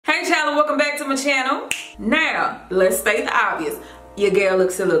Hey child, welcome back to my channel. Now, let's state the obvious. Your girl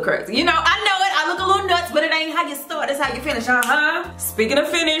looks a little crazy. You know, I know it. I look a little nuts, but it ain't how you start, it's how you finish, Speaking of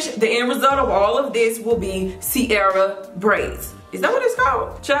finish, the end result of all of this will be Sierra braids. Is that what it's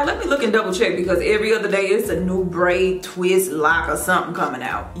called? Child, let me look and double check because every other day it's a new braid, twist, lock, or something coming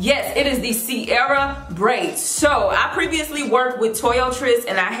out. Yes, it is the Sierra braids. So I previously worked with Toyotress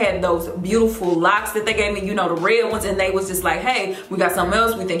and I had those beautiful locks that they gave me, you know, the red ones, and they was just like, hey, we got something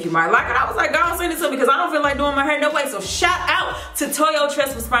else we think you might like. And I was like, go on, send it to me because I don't feel like doing my hair no way. So shout out to Toyotress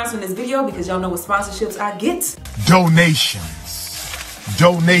for sponsoring this video because y'all know what sponsorships I get. Donations,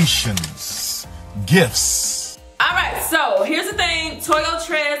 gifts. Alright, so here's the thing,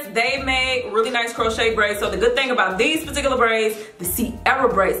 Toyotress, they make really nice crochet braids. So the good thing about these particular braids, the Sierra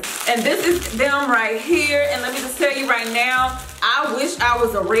braids, and this is them right here. And let me just tell you right now, I wish I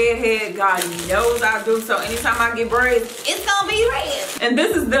was a redhead. God knows I do. So anytime I get braids, it's gonna be red. And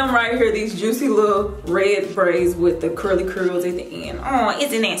this is them right here, these juicy little red braids with the curly curls at the end. Oh,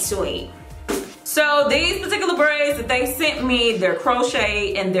 isn't that sweet? So these particular braids that they sent me, they're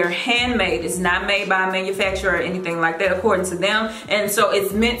crochet and they're handmade. It's not made by a manufacturer or anything like that according to them. And so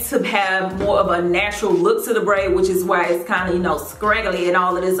it's meant to have more of a natural look to the braid, which is why it's kind of, you know, scraggly and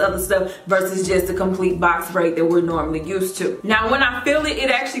all of this other stuff versus just a complete box braid that we're normally used to. Now when I feel it, it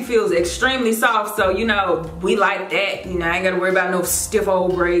actually feels extremely soft. So, you know, we like that. You know, I ain't gotta worry about no stiff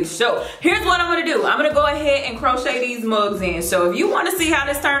old braids. So here's what I'm gonna do. I'm gonna go ahead and crochet these mugs in. So if you wanna see how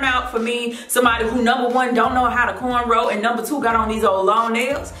this turned out for me, somebody who number one don't know how to cornrow and number two got on these old long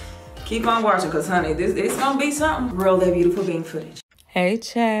nails, keep on watching because honey, it's gonna be something. Roll that beautiful bean footage. Hey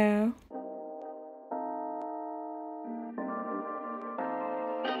child.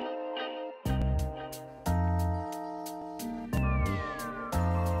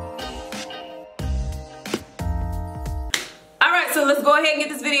 So let's go ahead and get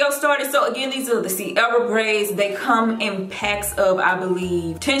this video started. So again, these are the Sierra braids. They come in packs of, I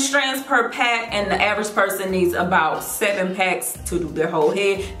believe, 10 strands per pack, and the average person needs about 7 packs to do their whole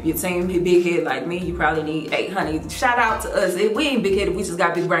head. If you're team big head like me, you probably need 8, honey. Shout out to us. We ain't big headed, we just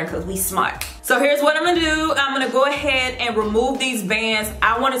got big brain because we smart. So here's what I'm gonna do. I'm gonna go ahead and remove these bands.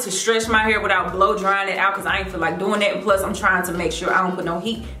 I wanted to stretch my hair without blow drying it out because I ain't feel like doing that. And plus I'm trying to make sure I don't put no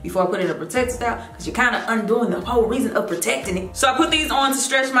heat before I put it in a protective style because you're kind of undoing the whole reason of protecting it. So I put these on to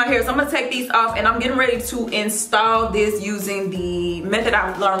stretch my hair. So I'm gonna take these off and I'm getting ready to install this using the method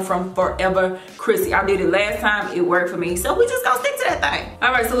I've learned from Forever Chrissy. I did it last time, it worked for me. So we just gonna stick to that thing.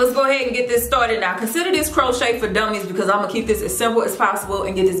 All right, so let's go ahead and get this started now. Consider this crochet for dummies because I'm gonna keep this as simple as possible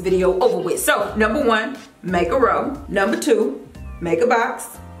and get this video over with. So number 1, make a row. Number 2, make a box.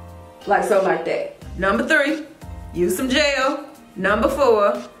 Like so, like that. Number 3, use some gel. Number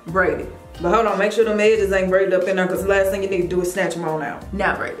 4, braid it. But hold on, make sure them edges ain't braided up in there because the last thing you need to do is snatch them on out.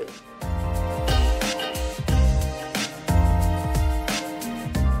 Now braid it.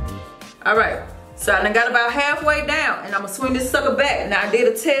 All right, so I done got about halfway down and I'm gonna swing this sucker back. Now I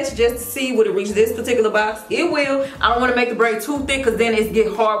did a test just to see would it reach this particular box. It will. I don't wanna make the braid too thick because then it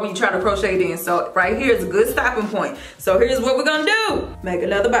get hard when you try to crochet it in. So right here is a good stopping point. So here's what we're gonna do. Make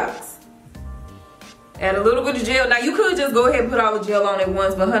another box. Add a little bit of gel. Now you could just go ahead and put all the gel on at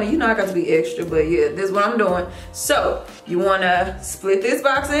once, but honey, you know I got to be extra, but yeah, this is what I'm doing. So you wanna split this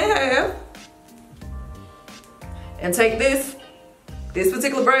box in half and take this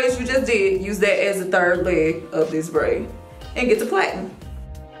particular braid you just did, use that as the third leg of this braid and get to plaiting.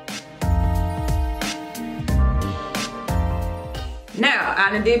 Now, I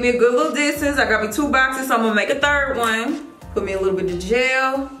done did me a good little distance. I got me 2 boxes, so I'm gonna make a third one. Put me a little bit of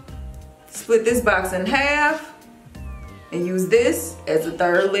gel. Split this box in half and use this as the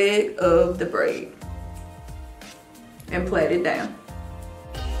third leg of the braid and plait it down.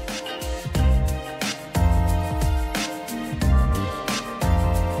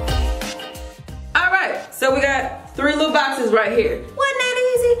 All right, so we got 3 little boxes right here. Wasn't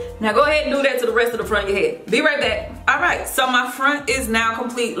that easy? Now go ahead and do that to the rest of the front of your head. Be right back. All right, so my front is now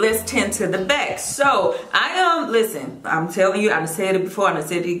complete. Let's tend to the back. So listen, I'm telling you, I've said it before and I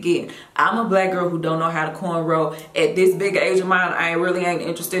said it again. I'm a black girl who don't know how to cornrow. At this big age of mine, I really ain't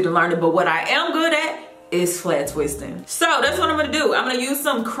interested in learning, but what I am good at is flat twisting. So that's what I'm gonna do. I'm gonna use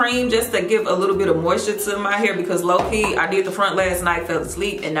some cream just to give a little bit of moisture to my hair because low-key, I did the front last night, fell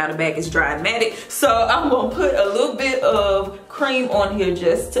asleep, and now the back is dry and matted. So I'm gonna put a little bit of cream on here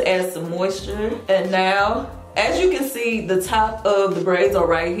just to add some moisture. And now, as you can see, the top of the braids are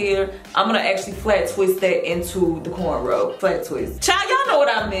right here. I'm gonna actually flat twist that into the cornrow. Flat twist. Child, y'all know what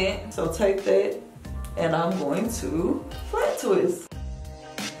I meant. So take that and I'm going to flat twist.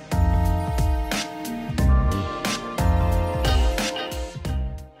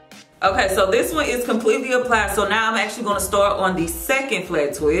 Okay, so this one is completely applied. So now I'm actually gonna start on the second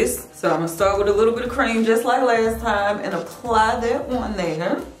flat twist. So I'm gonna start with a little bit of cream just like last time and apply that one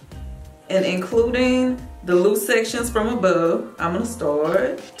there. And including the loose sections from above, I'm gonna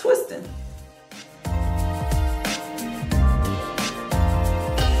start twisting.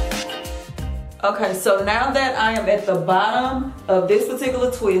 Okay, so now that I am at the bottom of this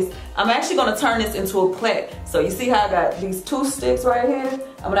particular twist, I'm actually gonna turn this into a plait. So you see how I got these 2 sticks right here?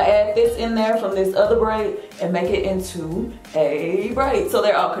 I'm gonna add this in there from this other braid and make it into a braid. So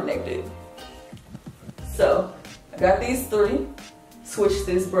they're all connected. So I got these 3, switch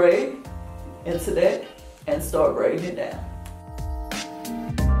this braid into that and start braiding it down.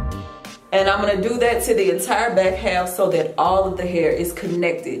 And I'm gonna do that to the entire back half so that all of the hair is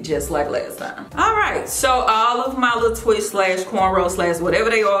connected just like last time. All right, so all of my little twist slash cornrow slash whatever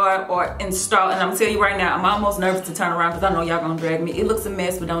they are installed. And I'm telling you right now, I'm almost nervous to turn around because I know y'all gonna drag me. It looks a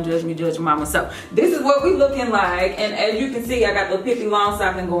mess, but don't judge me, judge your mama. So this is what we looking like. And as you can see, I got the Pippi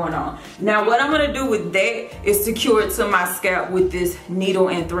Longstocking going on. Now what I'm gonna do with that is secure it to my scalp with this needle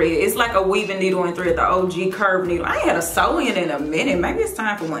and thread. It's like a weaving needle and thread, the OG curved needle. I ain't had a sewing in a minute. Maybe it's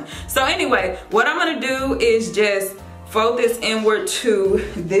time for one. So anyway, what I'm gonna do is just fold this inward to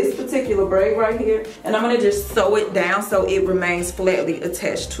this particular braid right here, and I'm gonna just sew it down so it remains flatly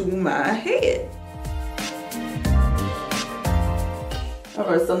attached to my head. All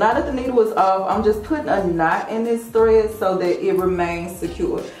right, so now that the needle is off, I'm just putting a knot in this thread so that it remains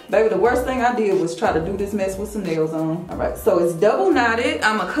secure. Baby, the worst thing I did was try to do this mess with some nails on. All right, so it's double knotted.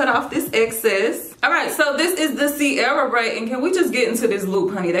 I'm gonna cut off this excess. All right, so this is the Sierra braid, and can we just get into this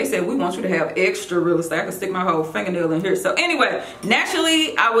loop, honey? They said we want you to have extra real estate. I can stick my whole fingernail in here. So anyway,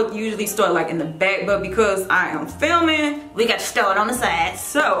 naturally, I would usually start like in the back, but because I am filming, we got to start on the side.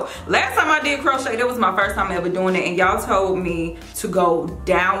 So last time I did crochet, that was my first time ever doing it, and y'all told me to go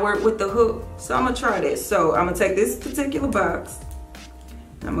downward with the hook. So I'm gonna try this. So I'm gonna take this particular box,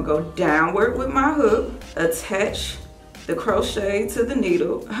 I'm gonna go downward with my hook, attach the crochet to the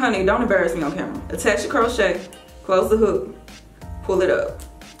needle. Honey, don't embarrass me on camera. Attach the crochet, close the hook, pull it up.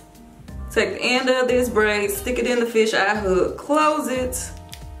 Take the end of this braid, stick it in the fisheye hook, close it,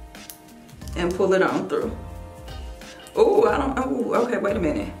 and pull it on through. Okay, wait a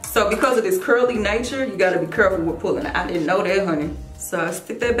minute. So because of this curly nature, you gotta be careful with pulling it. I didn't know that, honey. So I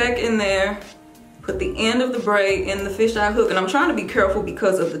stick that back in there, put the end of the braid in the fisheye hook, and I'm trying to be careful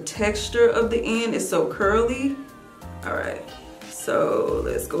because of the texture of the end. It's so curly. All right, so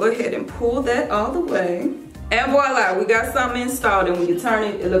let's go ahead and pull that all the way. And voila, we got something installed, and when you turn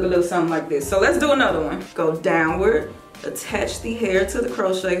it, it look a little something like this. So let's do another one. Go downward, attach the hair to the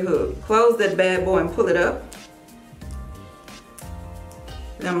crochet hook, close that bad boy and pull it up.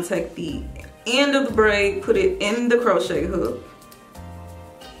 Then I'm gonna take the end of the braid, put it in the crochet hook,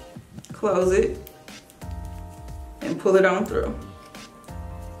 close it, and pull it on through.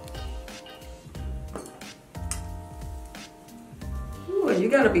 You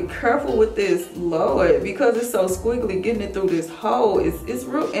gotta be careful with this lower because it's so squiggly. Getting it through this hole it's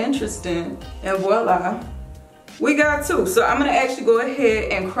real interesting. And voila, we got 2. So I'm gonna actually go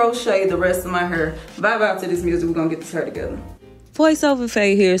ahead and crochet the rest of my hair. Vibe out to this music. We're gonna get this hair together. Voiceover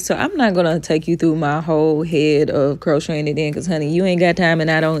Faye here, so I'm not gonna take you through my whole head of crocheting it in because honey, you ain't got time and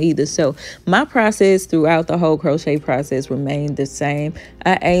I don't either. So my process throughout the whole crochet process remained the same.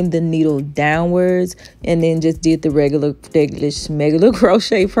 I aimed the needle downwards and then just did the regular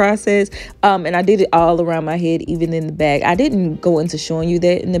crochet process, and I did it all around my head, even in the back. I didn't go into showing you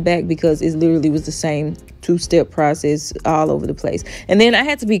that in the back because it literally was the same 2-step process all over the place. And then I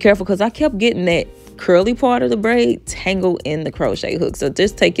had to be careful because I kept getting that curly part of the braid tangled in the crochet hook. So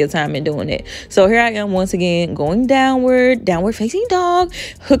just take your time in doing it. So here I am once again going downward facing dog,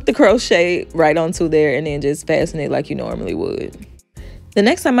 hook the crochet right onto there and then just fasten it like you normally would. The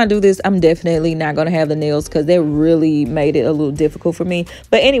next time I do this, I'm definitely not going to have the nails because they really made it a little difficult for me.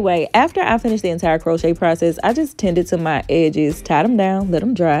 But anyway, after I finished the entire crochet process, I just tended to my edges, tied them down, let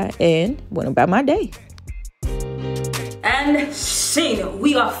them dry, and went about my day. And scene,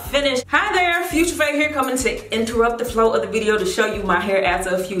 we are finished. Hi there, Future Faye here, coming to interrupt the flow of the video to show you my hair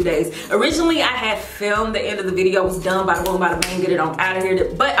after a few days. Originally, I had filmed the end of the video, was done by the boom, by the bang, get it on out of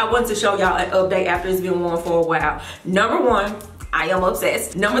here. But I wanted to show y'all an update after it's been worn for a while. Number one, I am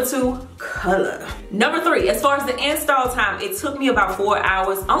obsessed. Number 2, color. Number 3, as far as the install time, it took me about 4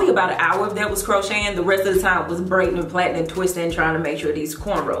 hours. Only about an hour of that was crocheting. The rest of the time was braiding and plaiting and twisting, trying to make sure these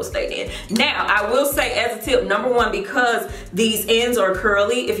cornrows stayed in. Now, I will say as a tip, number 1, because these ends are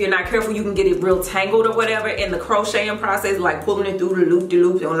curly, if you're not careful, you can get it real tangled or whatever in the crocheting process, like pulling it through the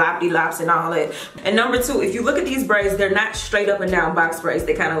loop-de-loops and lop-de-lops and all that. And number 2, if you look at these braids, they're not straight up and down box braids.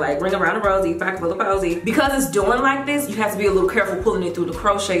 They kind of like ring around the rosy, pocket full of posy. Because it's doing like this, you have to be a little careful pulling it through the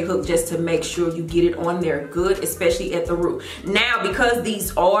crochet hook just to make sure you get it on there good, especially at the root. Now, because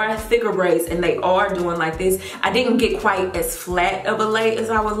these are thicker braids and they are doing like this, I didn't get quite as flat of a lay as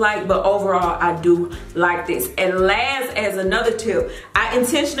I would like, but overall I do like this. And last, as another tip, I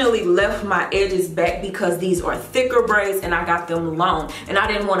intentionally left my edges back because these are thicker braids and I got them long, and I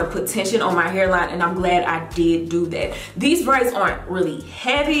didn't want to put tension on my hairline, and I'm glad I did do that. These braids aren't really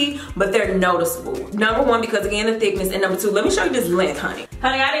heavy, but they're noticeable. Number 1, because again, the thickness, and number 2, let me show you this length, honey.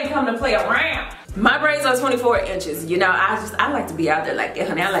 Honey, I didn't come to play around. My braids are 24 inches. You know, I like to be out there like that,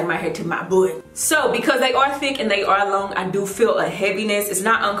 honey. I like my hair to my butt. So because they are thick and they are long, I do feel a heaviness. It's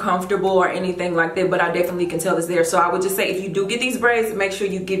not uncomfortable or anything like that, but I definitely can tell it's there. So I would just say, if you do get these braids, make sure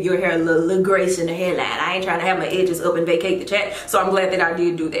you give your hair a little grace in the hairline. I ain't trying to have my edges up and vacate the chat. So I'm glad that I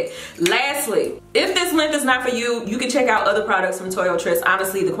did do that. Lastly, if this length is not for you, you can check out other products from Toyotress.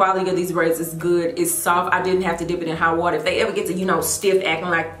 Honestly, the quality of these braids is good. It's soft. I didn't have to dip it in hot water. If they ever get to, you know, stiff, acting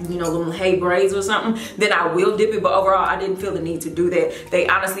like, you know, little hay braids or something, then I will dip it. But overall, I didn't feel the need to do that. They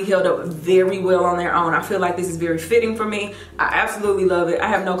honestly held up very well on their own. I feel like this is very fitting for me. I absolutely love it. I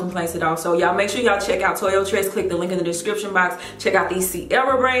have no complaints at all. So y'all make sure y'all check out Toyotress. Click the link in the description box. Check out these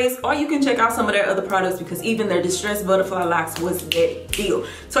Sierra braids, or you can check out some of their other products, because even their distressed butterfly locks was that deal.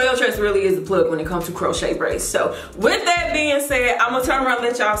 Toyotress really is the plug when it comes to crochet braids. So with that being said, I'm gonna turn around and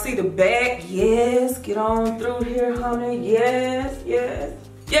let y'all see the back. Yes, get on through here, honey. Yes, yes.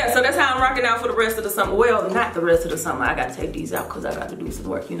 Yeah, so that's how I'm rocking out for the rest of the summer. Well, not the rest of the summer. I gotta take these out because I gotta do some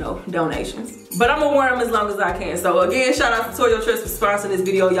work, you know, donations. But I'm gonna wear them as long as I can. So again, shout out to Toyotress for sponsoring this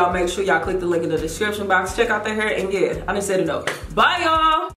video. Y'all make sure y'all click the link in the description box. Check out their hair, and yeah, I done said enough. Bye, y'all.